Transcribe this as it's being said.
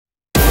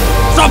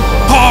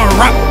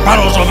rap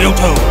battles of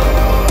YouTube.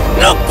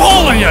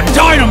 Napoleon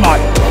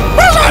Dynamite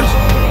presents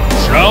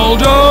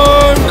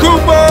Sheldon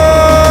Cooper!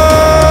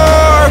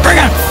 Bring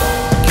it!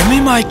 Give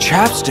me my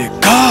chapstick,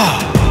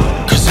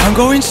 cause I'm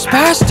going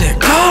spastic,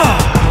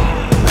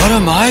 What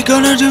am I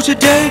gonna do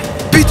today?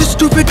 Beat the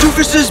stupid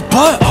doofus's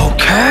butt,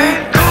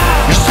 okay?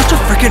 You're such a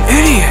freaking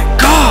idiot,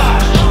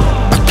 gosh!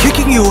 I'm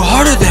kicking you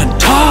harder than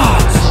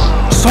Todd's.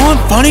 So I'm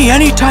funny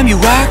anytime you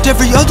act.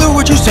 Every other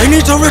word you say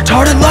needs a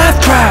retarded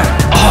laugh track.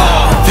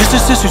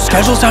 Physicist who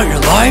schedules out your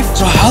life.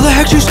 So how the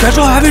heck do you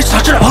schedule having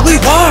such an ugly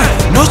wife?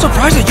 No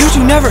surprise that you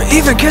two never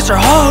even kiss or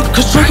hug,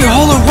 cause drinking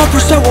whole or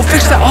 1% will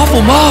fix that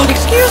awful mug.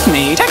 Excuse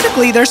me,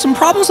 technically there's some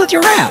problems with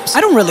your raps.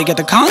 I don't really get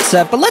the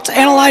concept, but let's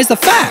analyze the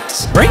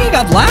facts. Breaking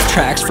up laugh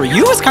tracks for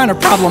you is kind of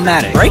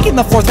problematic. Breaking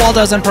the fourth wall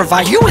doesn't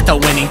provide you with a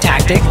winning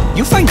tactic.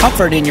 You find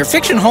comfort in your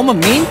fiction home of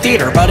mean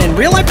theater, but in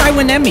real life I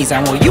win Emmys,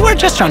 and well, you are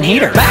just on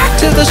heater. Back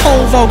to this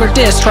whole vulgar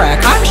diss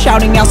track. I'm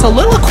shouting out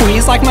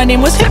soliloquies like my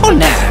name was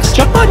Hipponax.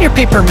 Jump on your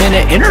paper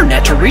minute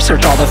internet to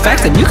research all the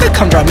facts, and you could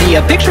come draw me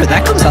a picture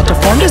that comes out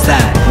deformed as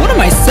that. What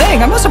am I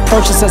saying? I must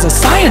approach this as a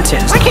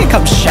scientist. I can't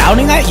come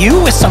shouting at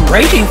you with some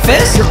raging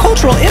fist. Your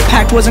cultural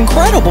impact was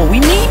incredible. We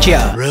need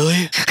ya.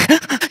 Really?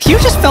 You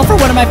just fell for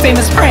one of my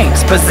famous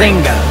pranks.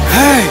 Bazinga.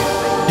 Hey!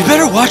 You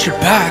better watch your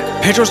back.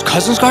 Pedro's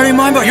cousin's guarding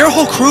mine, but your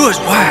whole crew is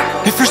whack.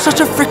 If you're such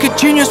a freaking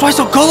genius, why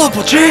so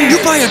gullible, G? You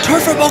buy a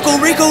turf from Uncle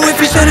Rico if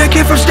you said it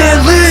came from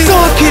Stan Lee.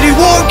 Soft kitty,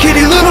 warm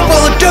kitty, little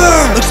ball of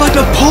dirt. Looks like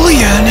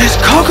Napoleon is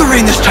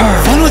conquering this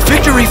turf. Fun with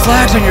victory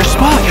flags on your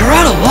spot, you're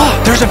out of luck.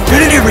 There's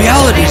infinity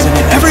realities, and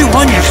in every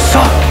one you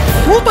suck.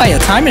 Fooled by a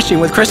time machine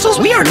with crystals?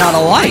 We are not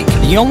alike.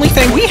 The only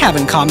thing we have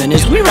in common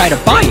is we ride a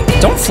bike.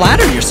 Don't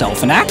flatter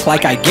yourself and act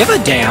like I give a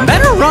damn.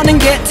 Better run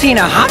and get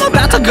Tina, I'm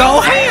about to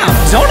go ham.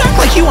 Don't act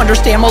like you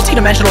understand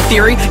multidimensional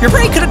theory. Your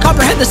brain couldn't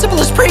comprehend the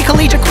simplest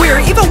pre-collegiate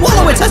query. Even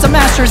Wolowitz has a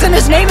master's and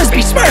his name is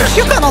besmirched.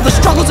 You've got all the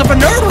struggles of a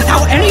nerd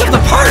without any of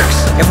the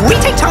perks. If we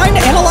take time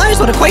to analyze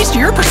what equates to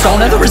your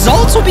persona, the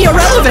results will be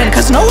irrelevant,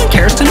 cause no one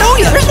cares to know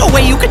you. There's no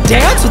way you could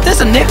dance with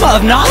this enigma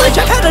of knowledge.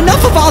 I've had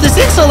enough of all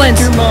this insolence.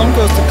 Your mom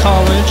goes to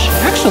college.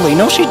 Actually,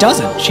 no she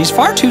doesn't. She's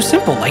far too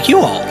simple, like you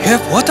all.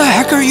 Hip, what the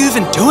heck are you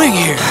even doing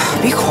here?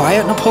 Be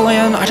quiet,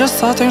 Napoleon. I just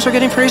thought things were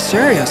getting pretty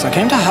serious. I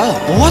came to help.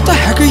 Well, what the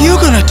heck are you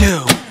gonna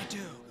do?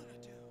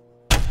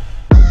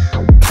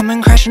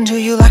 Coming crashing to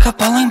you like a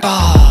bowling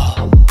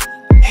ball.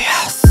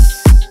 Yes.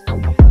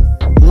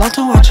 Love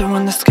to watch it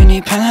when the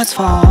skinny pinheads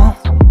fall.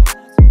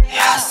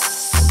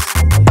 Yes.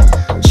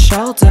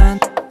 Sheldon,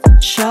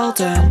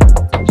 Sheldon,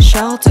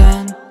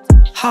 Sheldon.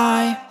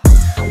 Hi.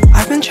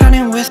 I've been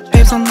chatting with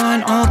babes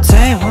online all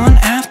day, one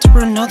after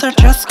another,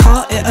 just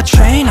call it a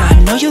train. I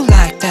know you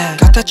like that.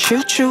 Got that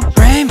choo-choo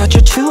brain, but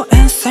you're too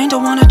insane to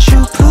wanna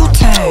chew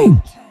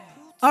poo-tang.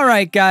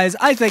 Alright guys,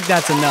 I think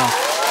that's enough.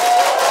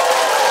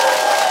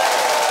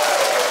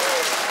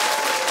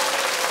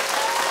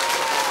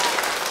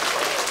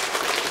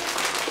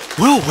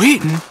 Will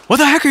Wheaton? What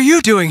the heck are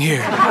you doing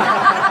here?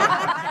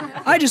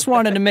 I just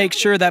wanted to make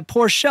sure that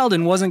poor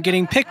Sheldon wasn't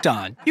getting picked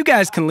on. You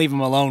guys can leave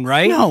him alone,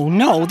 right?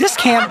 No, this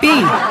can't be.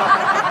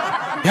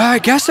 Yeah, I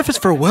guess if it's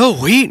for Will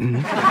Wheaton.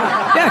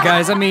 Yeah,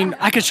 guys, I mean,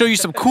 I could show you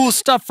some cool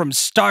stuff from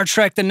Star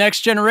Trek The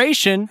Next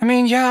Generation. I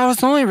mean, yeah, I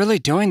was only really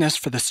doing this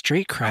for the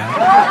street cred.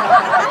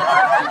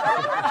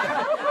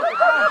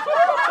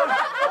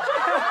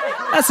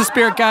 That's the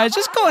spirit, guys.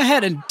 Just go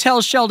ahead and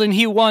tell Sheldon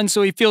he won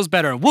so he feels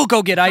better. We'll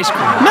go get ice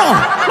cream. No,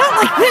 not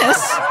like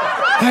this.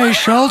 Hey,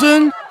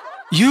 Sheldon,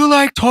 you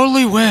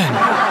totally win.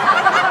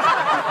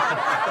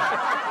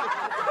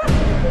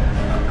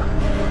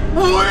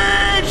 Who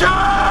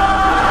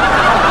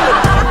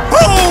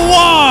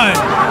won?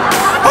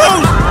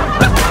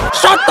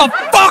 Shut the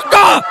fuck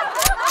up!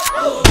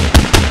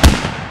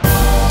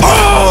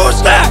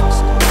 Who's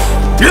next?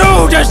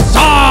 You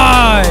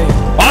decide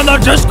on the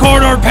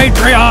Discord or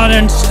Patreon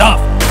and stuff.